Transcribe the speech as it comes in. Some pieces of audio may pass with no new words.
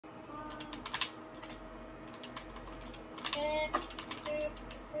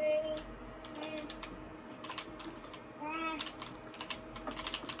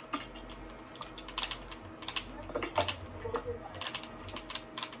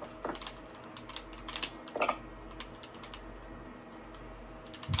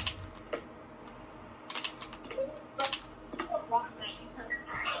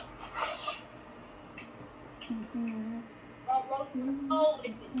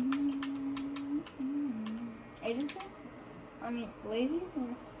mean, lazy?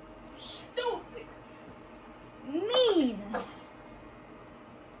 Stupid. Mean.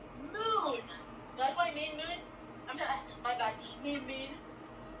 Moon. That's my mean moon. I'm not. My bad. Mean.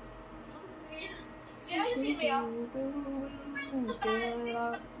 See how you see me off?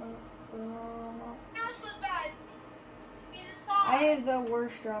 I have the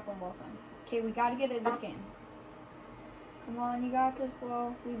worst drop of all time. Okay, we gotta get it this game. Come on, you got this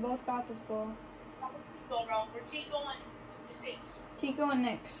ball. We both got this ball. We're Tico and Nix. Tico and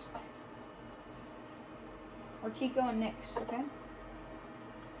Nix. Or Tico and Nix, okay?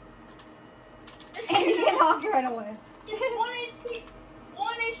 And you get knocked right away. 1 HP.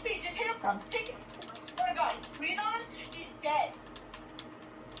 1 HP. Just hit him. Pick him. I swear to God. Breathe on him. He's dead.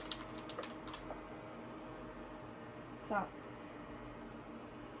 Stop.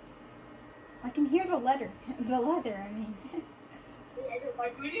 I can hear the leather. The leather, I mean. My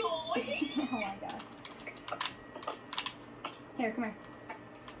booty hole. Oh my God. Here, come here.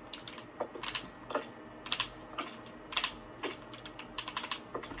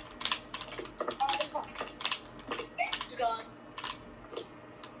 It's gone.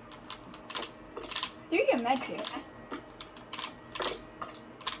 Threw you a med kit.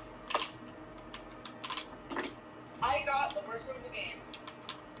 I got the worst one of the game.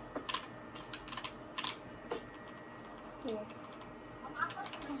 Cool.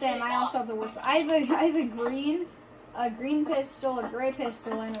 Sam, I also have the worst. I have a green pistol, a gray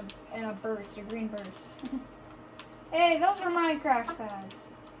pistol, and a burst, a green burst. Hey, those are my crash pads.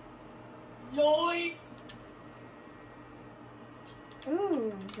 Lloyd.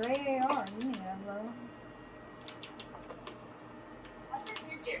 Ooh, gray AR. You need that, bro. What's your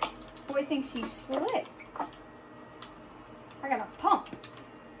kids here? Boy thinks he's slick. I got a pump.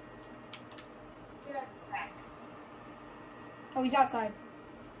 Who doesn't crack? Oh, he's outside.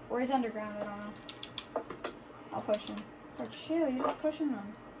 Or he's underground, I don't know. I'll push him. Bro, chill, you're just pushing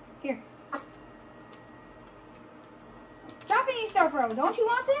them. Here. Drop an E-Star, bro. Don't you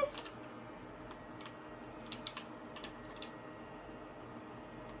want this?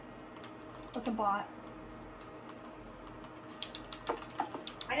 What's a bot?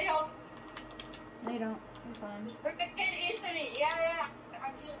 I need help. No, you don't. You're fine. Bring the kid east of me. Yeah.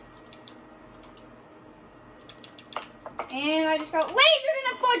 I'm good. And I just got lasered in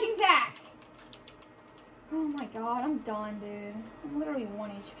the fudging back! Oh my God, I'm done, dude. I'm literally 1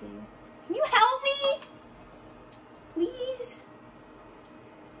 HP. Can you help me? Please?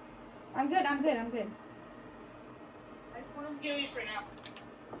 I'm good. I want to do you for now.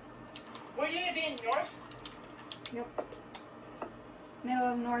 Where are you gonna be in north? Yep. Middle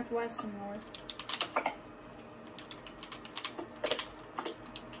of northwest and north.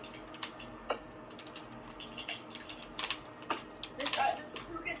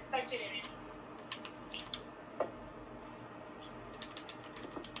 Who gets spectated in it?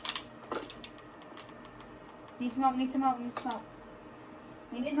 Need some help, need some help.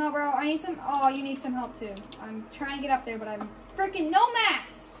 Bro. I need some. Oh, you need some help too. I'm trying to get up there, but I'm freaking no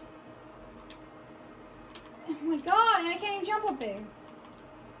mats. Oh my God, and I can't even jump up there.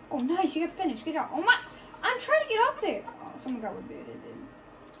 Oh, nice, you got the finish. Good job. Oh my, I'm trying to get up there. Oh, someone got rebooted, dude.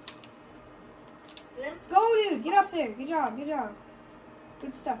 Let's go, dude. Get up there. Good job.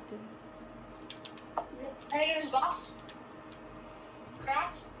 Good stuff, dude. Can I get his box?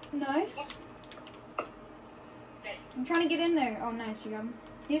 Cracked? Nice. Okay. I'm trying to get in there. Oh, nice, you got him.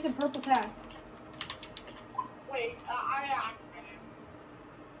 He has a purple tag. Wait,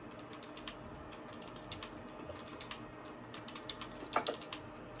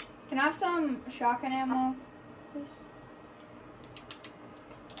 Can I have some shotgun ammo, please?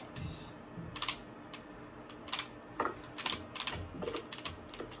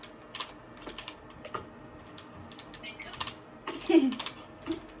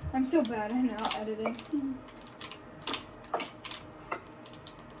 I'm so bad at now editing.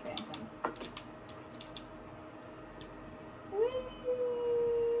 Okay, I'm fine. Whee!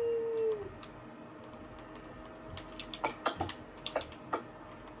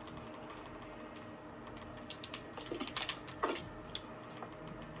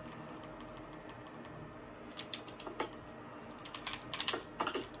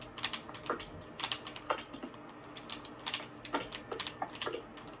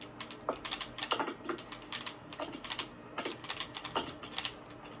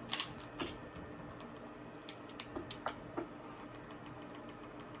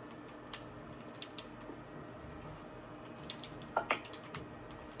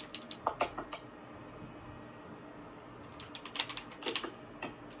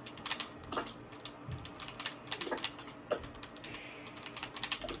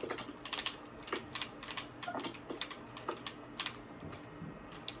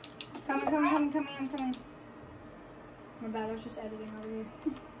 I'm coming. My bad, I was just editing over here.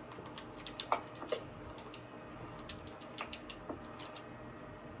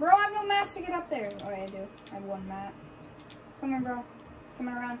 Bro, I have no mats to get up there. Oh, yeah, I do. I have one mat. Come here, bro.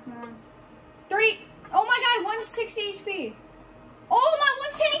 Coming around. 30! Oh my god, 160 HP. Oh my,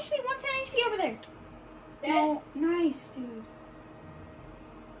 110 HP over there. No, nice, dude.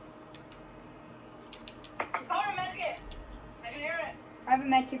 Power medkit. I can hear it. I have a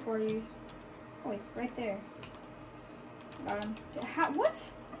medkit for you. Oh, he's right there. Got him. How, what?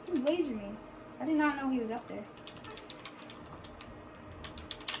 He lasered me. I did not know he was up there.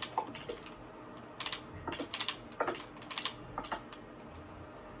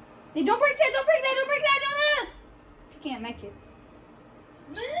 Hey, don't break that! I can't make it.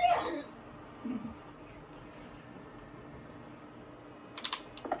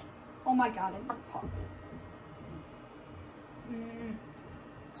 Oh my god, it popped.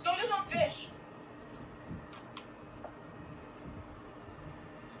 Let's go get some fish.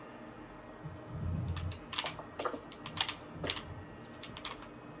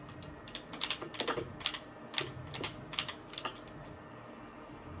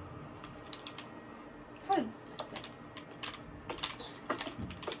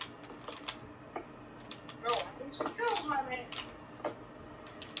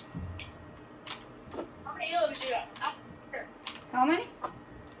 How many?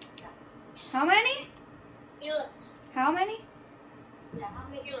 How many? Elands. How many? Yeah, how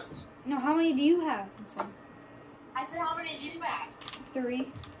many elands? No, how many do you have? I said, how many do you have?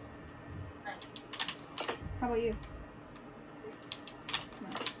 3. How about you?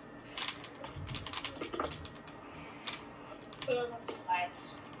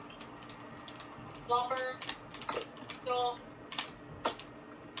 Lights. Flopper. Skull.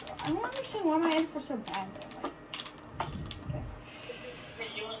 I don't understand why my eggs are so bad though. Like, okay.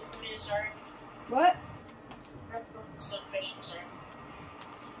 You want me to start? What? Sunfish, I'm sorry.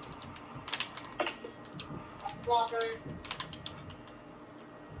 Flopper.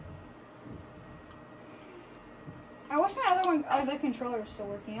 I wish my other controller was still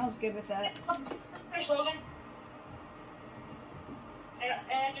working. I was good with that. Sunfish, Logan.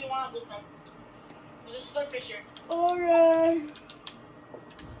 And if you want a blueprint, there's a sunfish here. Alright.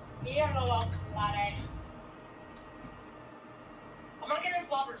 You're welcome, laddie. I'm gonna get your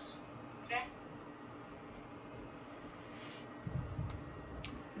floppers, okay?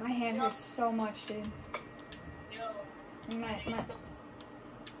 My hand hurts so much, dude. Yo. My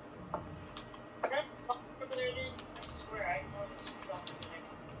That flopper over there, dude, I swear, I know there's some floppers in it.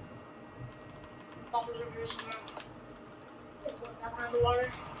 Floppers over here somewhere. That one in the water.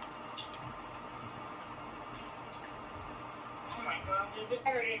 Oh my god, dude, we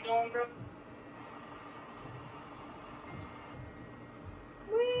better get going, bro.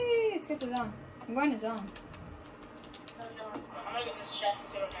 Whee! Let's get to zone. I'm going to zone. I'm gonna get this chest and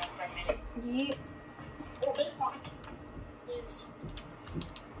see what I can for a minute. Yeah. Oh, this one is.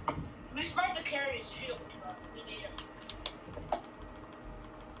 We spread to carry his shield, but we need him.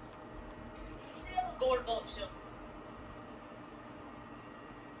 We have a gold bullet too.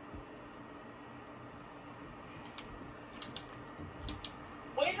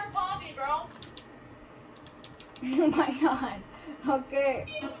 Wait for Poppy, bro. Oh my god. Okay.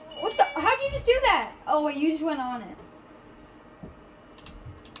 What the? How'd you just do that? Oh wait, you just went on it.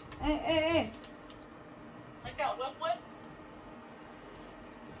 Hey. Like that whip.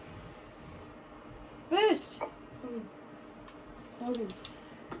 Boost. Logan,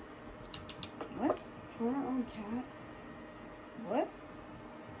 What? do you want our own cat? What?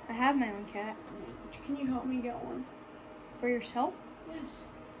 I have my own cat. Can you help me get one? For yourself? Yes.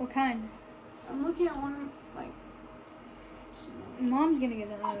 What kind? I'm looking at one, like... Mom's gonna get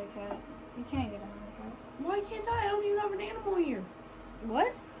another cat. You can't get another cat. Why can't I? I don't even have an animal here.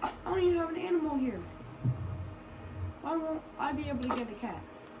 What? I don't even have an animal here. Why won't I be able to get a cat?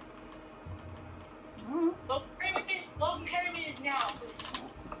 Oh. Logan, carry me this now, please.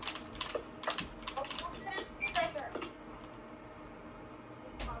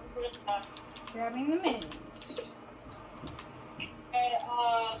 Grabbing the minis. Hey,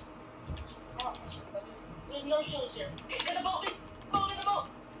 there's no shields here. Get in the boat, in the boat.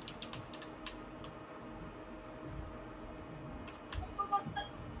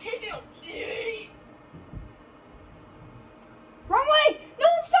 Take you. Wrong way! No,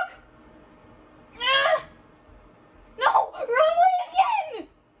 I'm stuck! Ah! No! Wrong way again!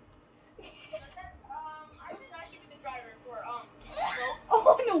 I think I should be the driver for,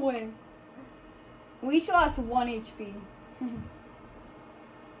 Oh, no way. We each lost 1 HP.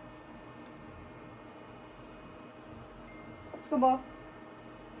 Let's go, ball.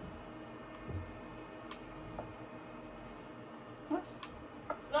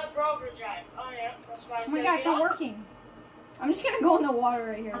 That's why I Oh my said god, it's get not up. working. I'm just gonna go in the water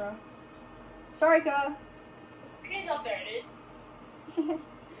right here, bro. Sorry, Ka. He's up there, dude. Go-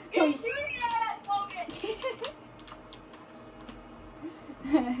 You're shooting at us, Logan.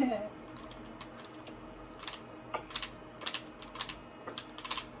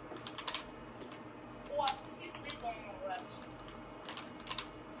 What? Dude, there's one on the left.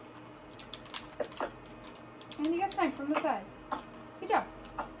 And you got sniped from the side. Good job.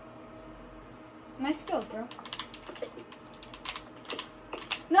 Nice skills, bro.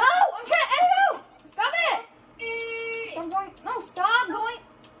 No! I'm trying to edit out! Stop it! Stop going. No, stop going.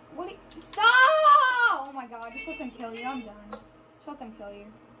 What? Stop! Oh my god, just let them kill you. I'm done. Just let them kill you.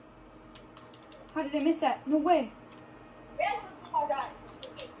 How did they miss that? No way. Yes, this is my guy.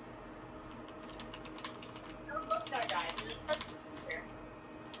 We're both gonna die. Here.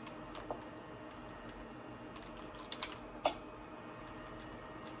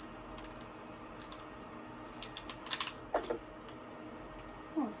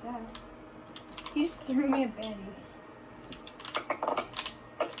 What was that? He just threw me a bandy.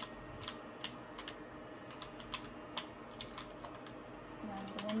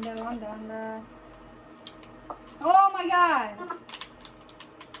 The window, I'm done, bro. Oh my god!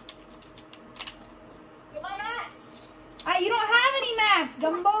 Get my mats. You don't have any mats,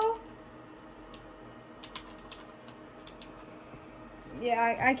 Dumbo!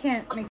 Yeah, I can't make